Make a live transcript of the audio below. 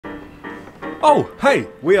Oh, hey,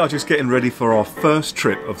 we are just getting ready for our first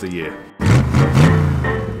trip of the year.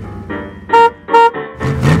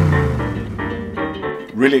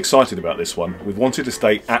 Really excited about this one. We've wanted to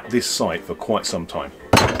stay at this site for quite some time.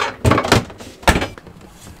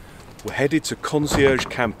 We're headed to Concierge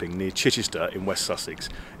Camping near Chichester in West Sussex.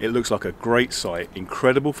 It looks like a great site,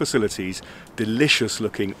 incredible facilities, delicious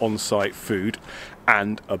looking on-site food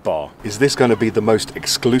and a bar. Is this going to be the most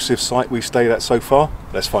exclusive site we've stayed at so far?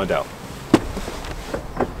 Let's find out.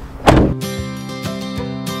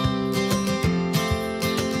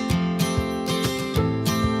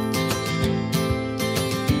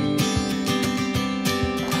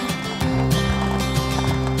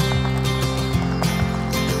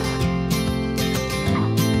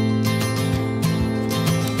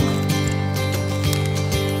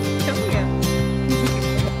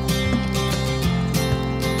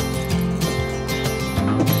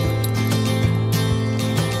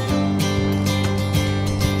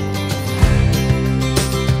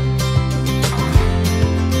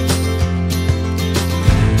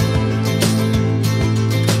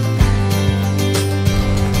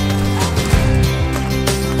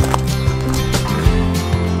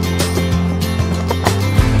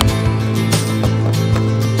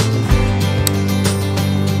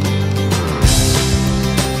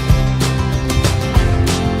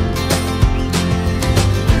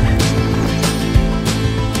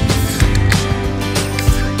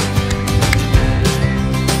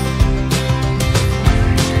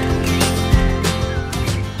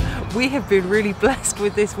 We have been really blessed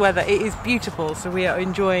with this weather. It is beautiful, so we are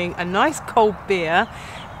enjoying a nice cold beer,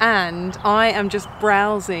 and I am just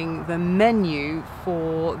browsing the menu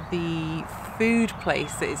for the food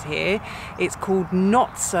place that is here. It's called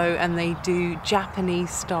Not So, and they do Japanese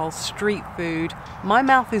style street food. My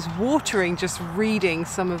mouth is watering just reading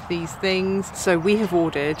some of these things. So we have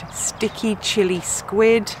ordered sticky chili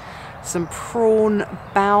squid, some prawn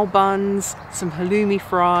bao buns, some halloumi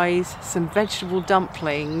fries, some vegetable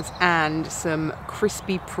dumplings and some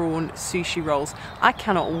crispy prawn sushi rolls. I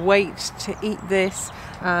cannot wait to eat this.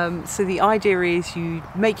 So the idea is you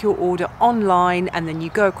make your order online and then you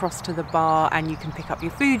go across to the bar and you can pick up your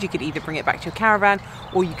food. You could either bring it back to your caravan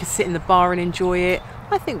or you could sit in the bar and enjoy it.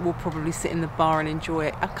 I think we'll probably sit in the bar and enjoy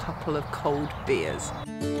a couple of cold beers.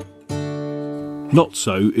 Not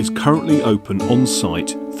So is currently open on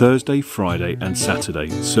site Thursday, Friday and Saturday,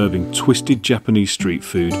 serving twisted Japanese street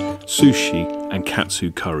food, sushi and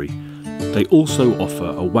katsu curry. They also offer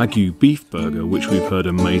a Wagyu beef burger, which we've heard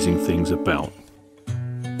amazing things about.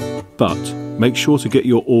 But make sure to get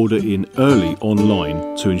your order in early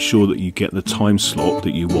online to ensure that you get the time slot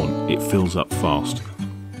that you want. It fills up fast.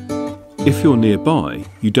 If you're nearby,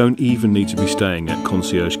 you don't even need to be staying at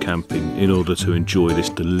Concierge Camping in order to enjoy this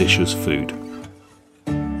delicious food.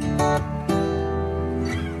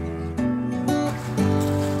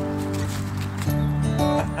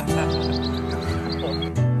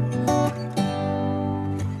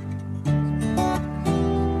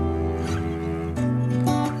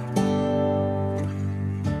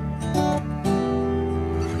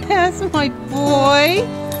 That's my boy.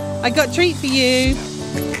 I got a treat for you.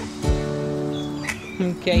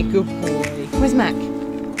 Okay, good boy. Where's Mac?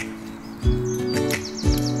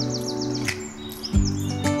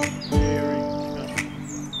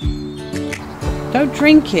 Don't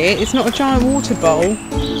drink it. It's not a giant water bowl.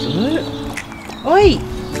 Isn't it? Oi!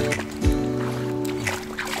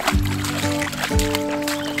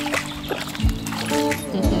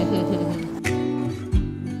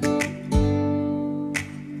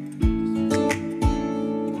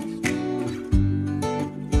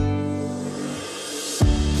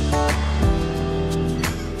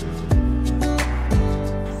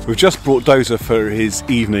 We've just brought Dozer for his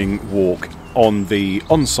evening walk on the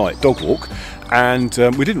on-site dog walk, and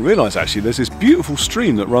we didn't realise actually there's this beautiful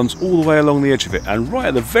stream that runs all the way along the edge of it, and right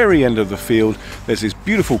at the very end of the field there's this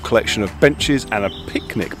beautiful collection of benches and a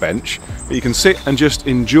picnic bench where you can sit and just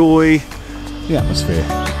enjoy the atmosphere.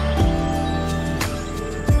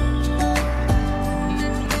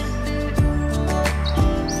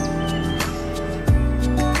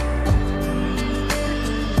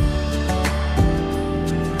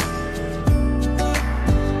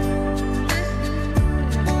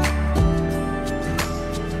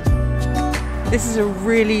 This is a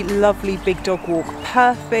really lovely big dog walk,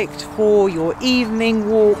 perfect for your evening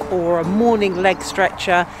walk or a morning leg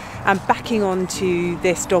stretcher. And backing onto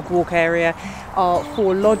this dog walk area are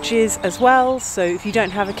 4 lodges as well. So if you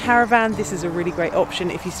don't have a caravan, this is a really great option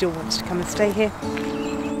if you still want to come and stay here.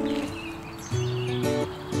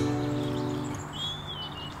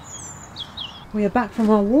 we are back from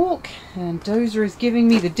our walk and Dozer is giving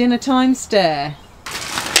me the dinner time stare.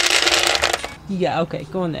 Yeah, okay,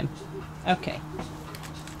 go on then. Okay.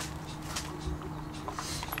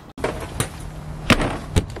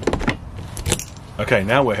 Okay,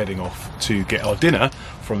 now we're heading off to get our dinner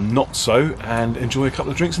from Not So and enjoy a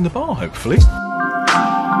couple of drinks in the bar, hopefully.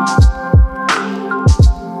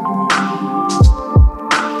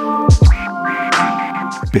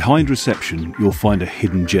 Behind reception, you'll find a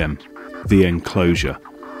hidden gem, the enclosure.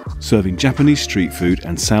 Serving Japanese street food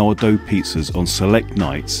and sourdough pizzas on select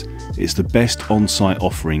nights, it's the best on-site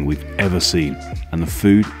offering we've ever seen, and the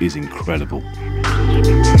food is incredible.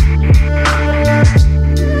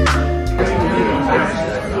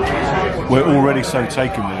 We're already so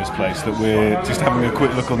taken with this place that we're just having a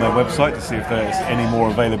quick look on their website to see if there's any more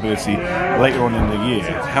availability later on in the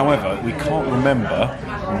year. However, we can't remember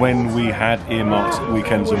when we had earmarked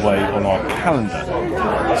weekends away on our calendar,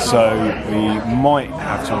 so we might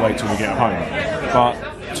have to wait till we get home. But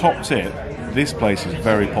top tip, this place is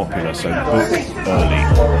very popular, so book early.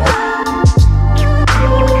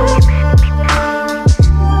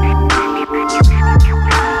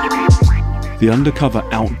 The undercover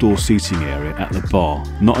outdoor seating area at the bar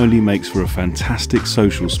not only makes for a fantastic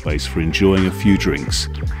social space for enjoying a few drinks,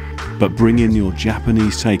 but bring in your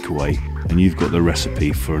Japanese takeaway and you've got the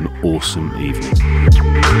recipe for an awesome evening.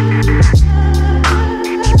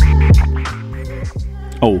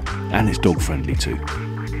 Oh, and it's dog friendly too.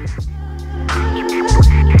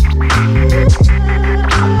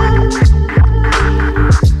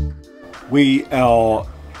 We are.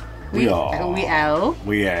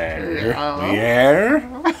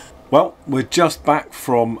 Well, we're just back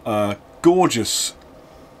from a gorgeous.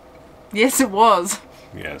 Yes, it was.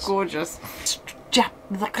 Yes. Gorgeous.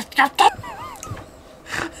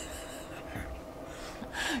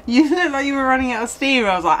 You looked like you were running out of steam.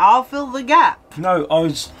 I was like, I'll fill the gap. No, I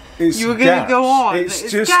was. It's you were going to go on. It's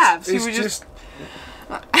just gaps. You were just.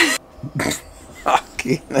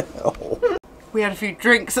 Fucking hell. We had a few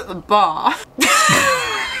drinks at the bar.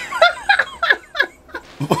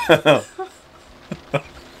 Well,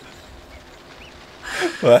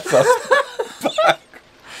 that's us back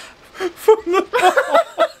from the bar.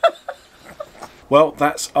 Well,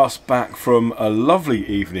 that's us back from a lovely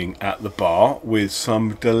evening at the bar with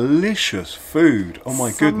some delicious food. Oh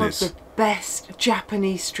my goodness. Some of the best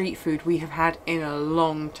Japanese street food we have had in a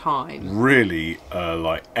long time. Really,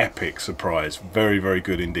 like epic surprise. Very, very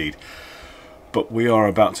good indeed. But we are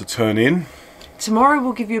about to turn in. Tomorrow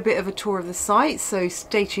we'll give you a bit of a tour of the site, so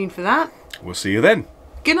stay tuned for that. We'll see you then.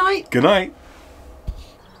 Good night. Good night.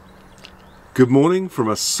 Good morning from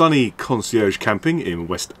a sunny Concierge Camping in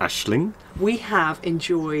West Ashling. We have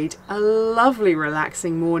enjoyed a lovely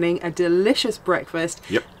relaxing morning, a delicious breakfast,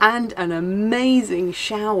 and an amazing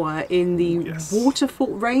shower in the waterfall,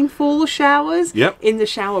 rainfall showers in the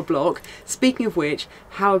shower block. Speaking of which,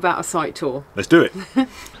 how about a site tour? Let's do it.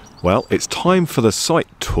 Well, it's time for the site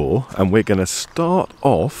tour, and we're going to start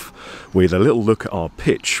off with a little look at our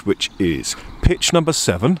pitch, which is pitch number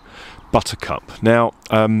 7, Buttercup. Now,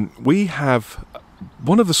 we have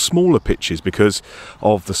one of the smaller pitches because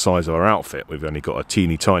of the size of our outfit. We've only got a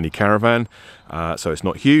teeny tiny caravan, so it's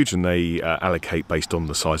not huge, and they allocate based on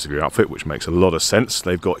the size of your outfit, which makes a lot of sense.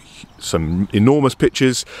 They've got some enormous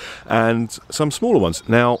pitches and some smaller ones.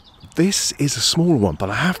 Now, this is a smaller one,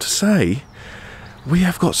 but I have to say, we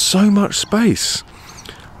have got so much space.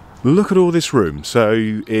 Look at all this room.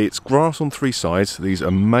 So it's grass on 3 sides, these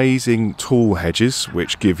amazing tall hedges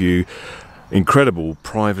which give you incredible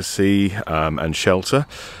privacy and shelter.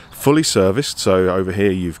 Fully serviced, so over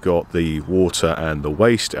here you've got the water and the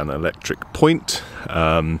waste and electric point.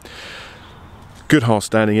 Good half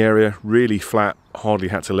standing area, really flat, hardly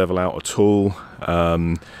had to level out at all.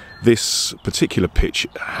 This particular pitch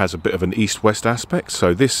has a bit of an east-west aspect,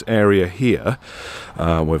 so this area here,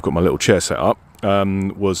 where I've got my little chair set up,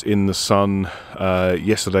 was in the sun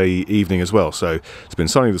yesterday evening as well. So it's been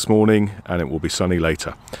sunny this morning and it will be sunny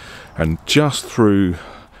later. And just through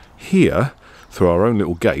here, through our own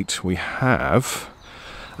little gate, we have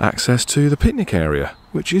access to the picnic area,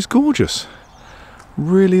 which is gorgeous.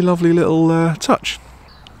 Really lovely little touch.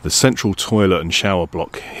 The central toilet and shower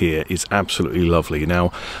block here is absolutely lovely.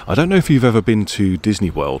 Now, I don't know if you've ever been to Disney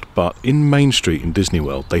World, but in Main Street in Disney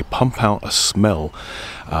World, they pump out a smell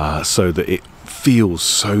so that it feels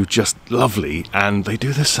so just lovely, and they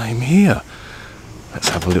do the same here. Let's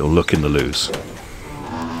have a little look in the loos.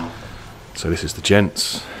 So this is the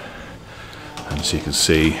gents, and as you can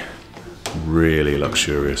see, really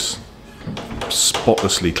luxurious,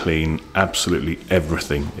 spotlessly clean, absolutely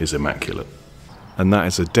everything is immaculate. And that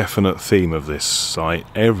is a definite theme of this site.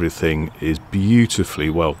 Everything is beautifully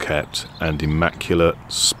well kept and immaculate,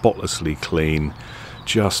 spotlessly clean,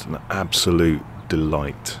 just an absolute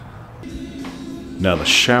delight. Now the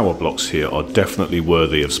shower blocks here are definitely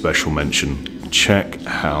worthy of special mention. Check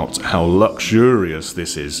out how luxurious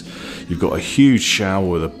this is. You've got a huge shower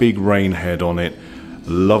with a big rain head on it, a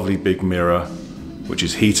lovely big mirror which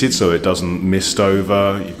is heated so it doesn't mist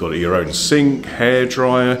over. You've got your own sink,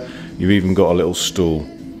 hairdryer, you've even got a little stool.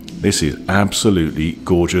 This is absolutely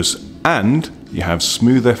gorgeous, and you have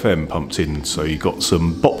smooth FM pumped in, so you've got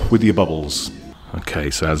some bop with your bubbles. Okay,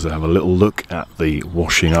 so as I have a little look at the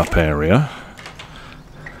washing up area,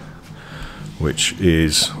 which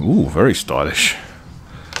is, ooh, very stylish.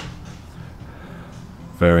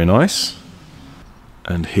 Very nice.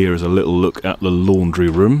 And here is a little look at the laundry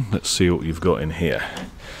room. Let's see what you've got in here.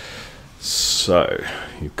 So,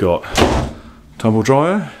 you've got a tumble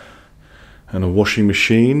dryer and a washing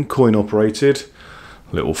machine, coin operated,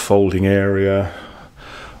 little folding area.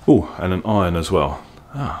 Oh, and an iron as well.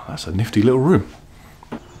 Ah, that's a nifty little room.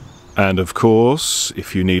 And of course,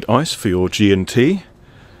 if you need ice for your G&T,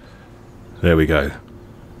 there we go,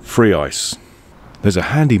 free ice. There's a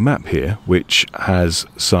handy map here which has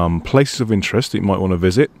some places of interest that you might want to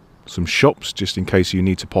visit, some shops just in case you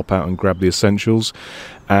need to pop out and grab the essentials,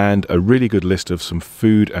 and a really good list of some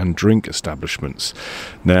food and drink establishments.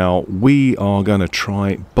 Now we are going to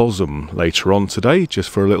try Bosom later on today just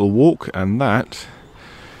for a little walk, and that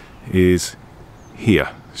is here.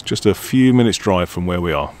 It's just a few minutes drive from where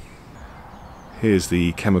we are. Here's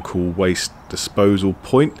the chemical waste disposal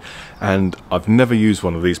point, and I've never used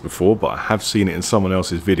one of these before, but I have seen it in someone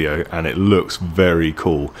else's video and it looks very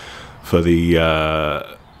cool. For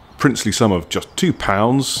the princely sum of just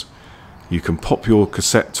 £2, you can pop your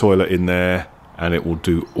cassette toilet in there and it will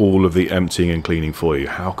do all of the emptying and cleaning for you.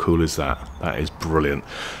 How cool is that? That is brilliant.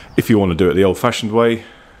 If you want to do it the old-fashioned way,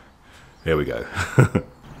 there we go.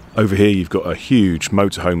 Over here you've got a huge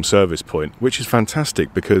motorhome service point, which is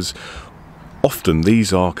fantastic because often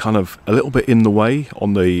these are kind of a little bit in the way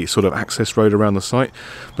on the sort of access road around the site,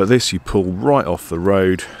 but this you pull right off the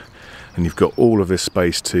road and you've got all of this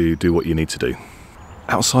space to do what you need to do.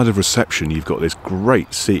 Outside of reception you've got this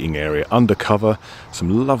great seating area undercover,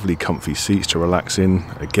 some lovely comfy seats to relax in,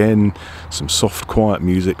 again some soft quiet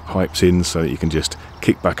music piped in so that you can just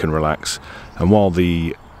kick back and relax. And while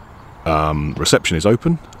the reception is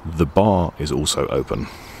open, the bar is also open.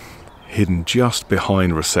 Hidden just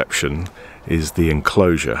behind reception is the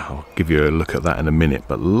enclosure. I'll give you a look at that in a minute,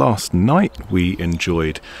 but last night we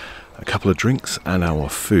enjoyed a couple of drinks and our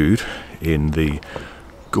food in the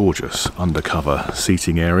gorgeous undercover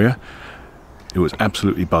seating area. It was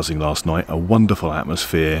absolutely buzzing last night, a wonderful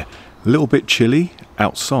atmosphere, a little bit chilly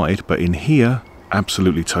outside, but in here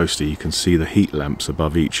absolutely toasty. You can see the heat lamps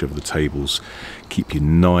above each of the tables keep you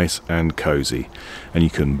nice and cozy, and you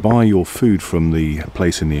can buy your food from the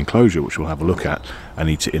place in the enclosure, which we'll have a look at, and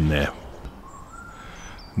eat it in there.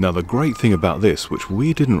 Now the great thing about this, which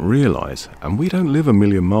we didn't realise, and we don't live a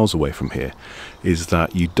million miles away from here, is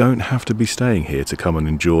that you don't have to be staying here to come and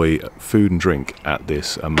enjoy food and drink at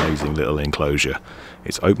this amazing little enclosure.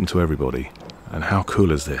 It's open to everybody, and how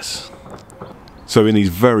cool is this? So in these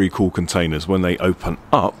very cool containers, when they open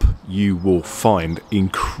up, you will find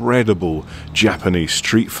incredible Japanese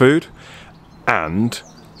street food and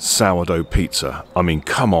sourdough pizza. I mean,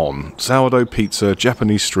 come on, sourdough pizza,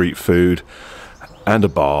 Japanese street food, and a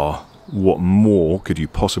bar. What more could you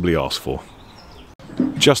possibly ask for?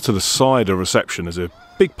 Just to the side of reception is a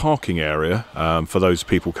big parking area for those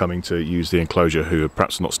people coming to use the enclosure who are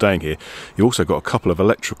perhaps not staying here. You also got a couple of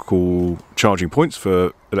electrical charging points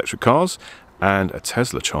for electric cars and a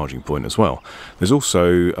Tesla charging point as well. There's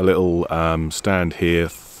also a little stand here, I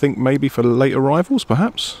think maybe for late arrivals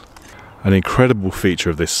perhaps. An incredible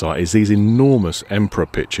feature of this site is these enormous Emperor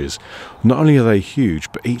pitches. Not only are they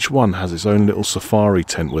huge, but each one has its own little safari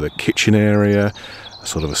tent with a kitchen area, a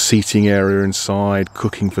sort of a seating area inside,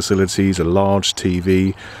 cooking facilities, a large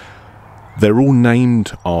TV. They're all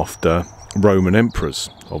named after Roman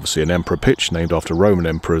emperors. Obviously an emperor pitch named after Roman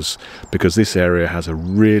emperors, because this area has a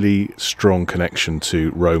really strong connection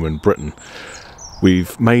to Roman Britain.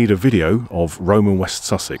 We've made a video of Roman West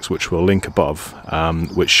Sussex, which we'll link above,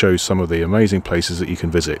 which shows some of the amazing places that you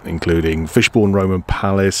can visit, including Fishbourne Roman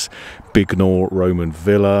Palace, Bignor Roman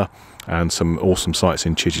Villa, and some awesome sites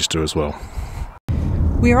in Chichester as well.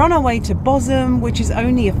 We are on our way to Bosham, which is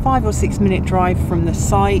only a 5 or 6 minute drive from the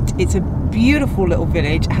site. It's a beautiful little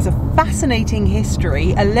village. It has a fascinating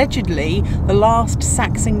history. Allegedly, the last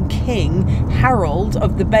Saxon king, Harold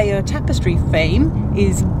of the Bayeux Tapestry fame,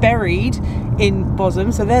 is buried in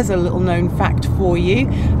Bosham. So there's a little known fact for you.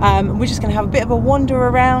 We're just going to have a bit of a wander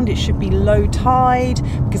around. It should be low tide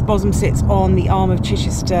because Bosham sits on the arm of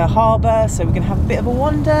Chichester Harbour. So we're going to have a bit of a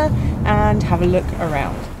wander and have a look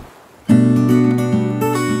around.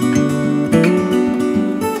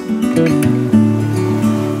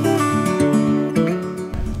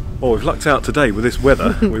 Well, we've lucked out today with this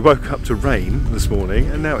weather. We woke up to rain this morning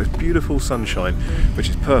and now it's beautiful sunshine, which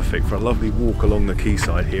is perfect for a lovely walk along the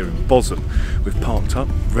quayside here in Bosham. We've parked up,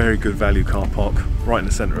 very good value car park, right in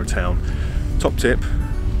the centre of town. Top tip,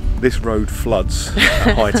 this road floods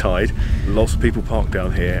at high tide. Lots of people park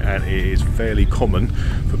down here and it is fairly common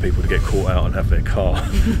for people to get caught out and have their car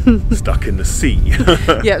stuck in the sea.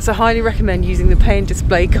 Yeah, so highly recommend using the pay and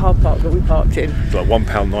display car park that we parked in. It's like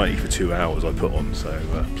 £1.90 for 2 hours I put on, so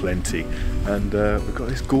plenty. And we've got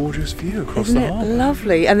this gorgeous view across Isn't the it harbour.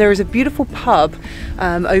 Lovely? And there is a beautiful pub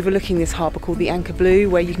overlooking this harbour called the Anchor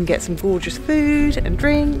Blue, where you can get some gorgeous food and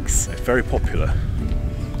drinks. It's very popular.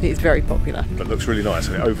 It's very popular. But it looks really nice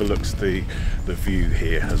and it overlooks the view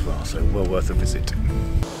here as well, so well worth a visit.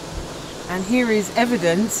 And here is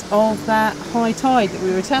evidence of that high tide that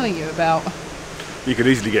we were telling you about. You could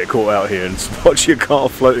easily get caught out here and watch your car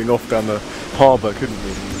floating off down the harbour, couldn't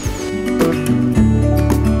you?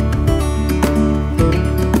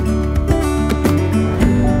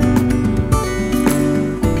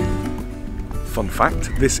 Fun fact,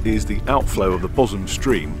 this is the outflow of the Bosham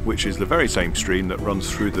stream, which is the very same stream that runs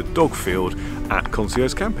through the dog field at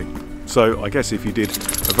Concierge Camping. So I guess if you did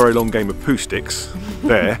a very long game of poo sticks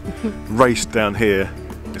there, raced down here,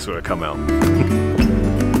 this would have come out.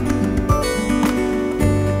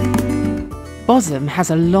 Bosham has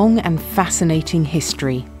a long and fascinating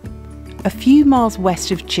history. A few miles west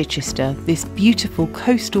of Chichester, this beautiful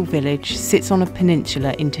coastal village sits on a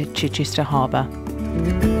peninsula into Chichester Harbour.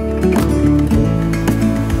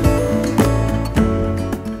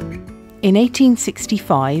 In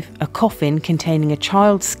 1865, a coffin containing a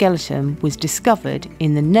child's skeleton was discovered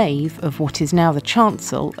in the nave of what is now the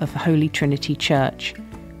chancel of Holy Trinity Church.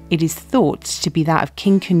 It is thought to be that of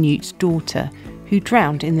King Canute's daughter, who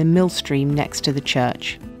drowned in the mill stream next to the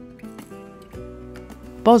church.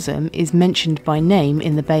 Bosham is mentioned by name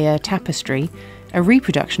in the Bayeux Tapestry, a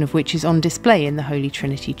reproduction of which is on display in the Holy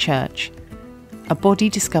Trinity Church. A body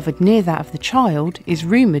discovered near that of the child is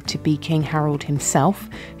rumoured to be King Harold himself,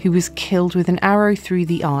 who was killed with an arrow through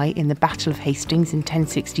the eye in the Battle of Hastings in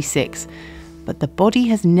 1066, but the body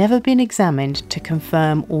has never been examined to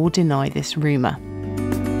confirm or deny this rumour.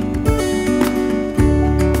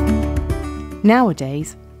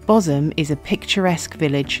 Nowadays, Bosham is a picturesque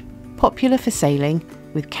village, popular for sailing,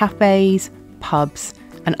 with cafes, pubs,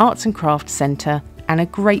 an arts and crafts centre, and a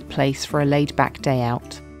great place for a laid-back day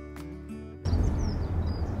out.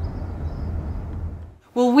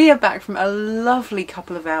 Well, we are back from a lovely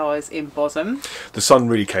couple of hours in Bosham. The sun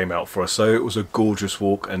really came out for us, so it was a gorgeous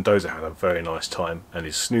walk and Dozer had a very nice time and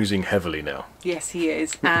is snoozing heavily now. Yes, he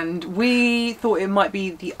is. And we thought it might be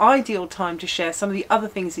the ideal time to share some of the other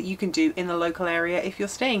things that you can do in the local area if you're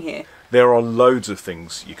staying here. There are loads of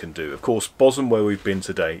things you can do. Of course, Bosham, where we've been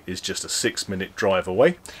today, is just a 6-minute drive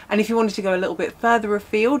away. And if you wanted to go a little bit further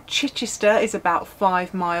afield, Chichester is about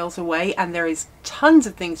 5 miles away, and there is tons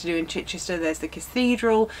of things to do in Chichester. There's the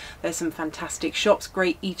cathedral, there's some fantastic shops,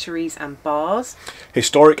 great eateries and bars.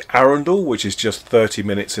 Historic Arundel, which is just 30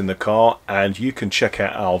 minutes in the car, and you can check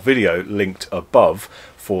out our video linked above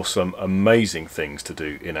for some amazing things to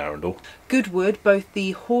do in Arundel. Goodwood, both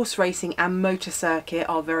the horse racing and motor circuit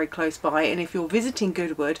are very close by, and if you're visiting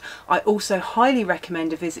Goodwood, I also highly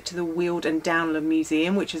recommend a visit to the Weald and Downland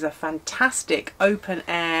Museum, which is a fantastic open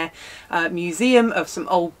air museum of some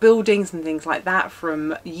old buildings and things like that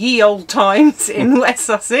from ye old times in West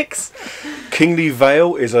Sussex. Kingley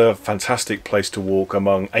Vale is a fantastic place to walk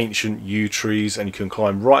among ancient yew trees, and you can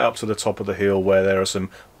climb right up to the top of the hill where there are some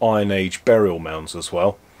Iron Age burial mounds as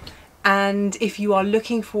well. And if you are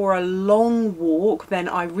looking for a long walk, then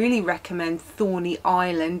I really recommend Thorney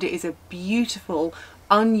Island. It is a beautiful,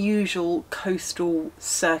 unusual coastal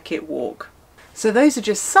circuit walk. So those are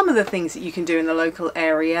just some of the things that you can do in the local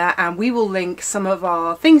area, and we will link some of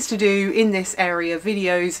our things to do in this area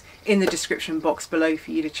videos in the description box below for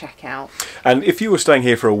you to check out. And if you were staying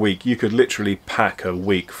here for a week, you could literally pack a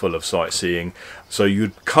week full of sightseeing, so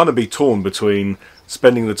you'd kind of be torn between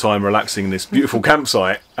spending the time relaxing in this beautiful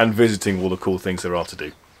campsite and visiting all the cool things there are to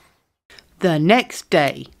do. The next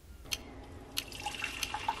day.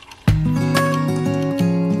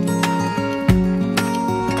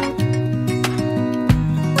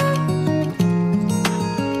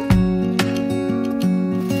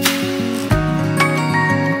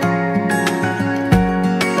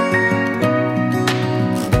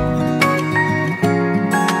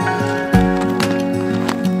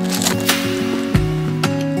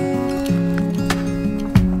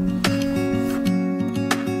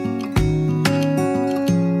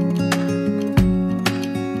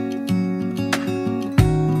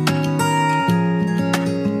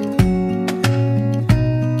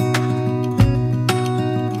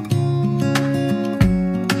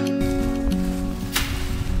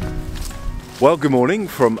 Well, good morning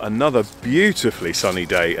from another beautifully sunny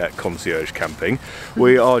day at Concierge Camping.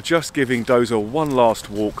 We are just giving Dozer one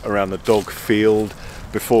last walk around the dog field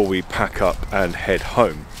before we pack up and head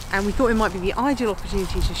home. And we thought it might be the ideal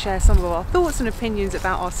opportunity to share some of our thoughts and opinions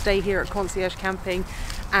about our stay here at Concierge Camping.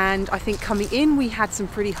 And I think coming in we had some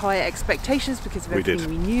pretty high expectations because of everything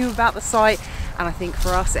we knew about the site, and I think for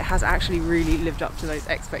us it has actually really lived up to those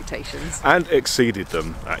expectations. And exceeded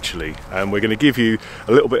them, actually. And we're going to give you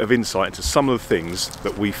a little bit of insight into some of the things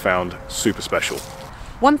that we found super special.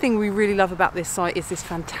 One thing we really love about this site is this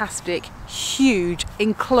fantastic, huge,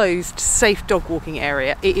 enclosed, safe dog walking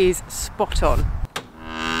area. It is spot on.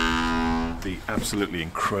 The absolutely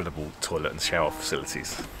incredible toilet and shower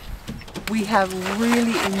facilities. We have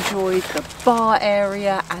really enjoyed the bar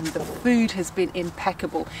area, and the food has been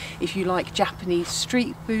impeccable. If you like Japanese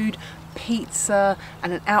street food, pizza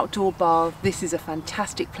and an outdoor bar, this is a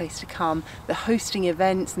fantastic place to come. They're hosting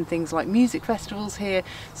events and things like music festivals here,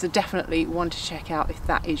 so definitely one to check out if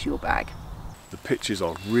that is your bag. The pitches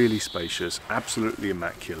are really spacious, absolutely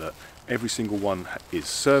immaculate. Every single one is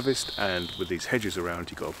serviced, and with these hedges around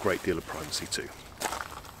you've got a great deal of privacy too.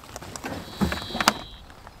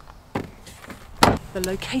 The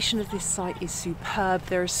location of this site is superb.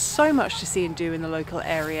 There is so much to see and do in the local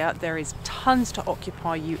area. There is tons to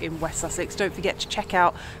occupy you in West Sussex. Don't forget to check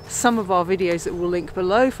out some of our videos that we'll link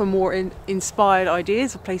below for more inspired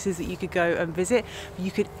ideas of places that you could go and visit.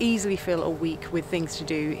 You could easily fill a week with things to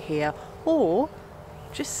do here, or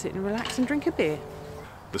just sit and relax and drink a beer.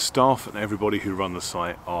 The staff and everybody who run the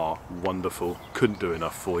site are wonderful, couldn't do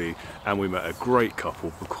enough for you, and we met a great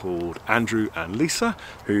couple called Andrew and Lisa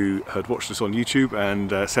who had watched us on YouTube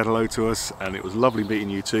and said hello to us, and it was lovely meeting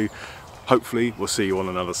you too. Hopefully we'll see you on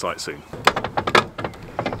another site soon.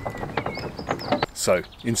 So,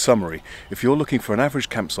 in summary, if you're looking for an average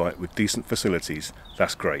campsite with decent facilities,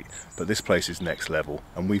 that's great, but this place is next level,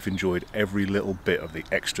 and we've enjoyed every little bit of the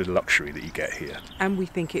extra luxury that you get here. And we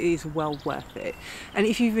think it is well worth it. And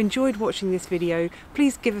if you've enjoyed watching this video,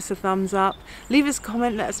 please give us a thumbs up, leave us a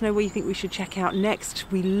comment, let us know where you think we should check out next.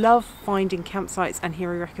 We love finding campsites and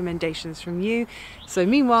hearing recommendations from you. So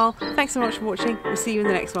meanwhile, thanks so much for watching. We'll see you in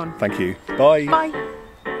the next one. Thank you. Bye. Bye.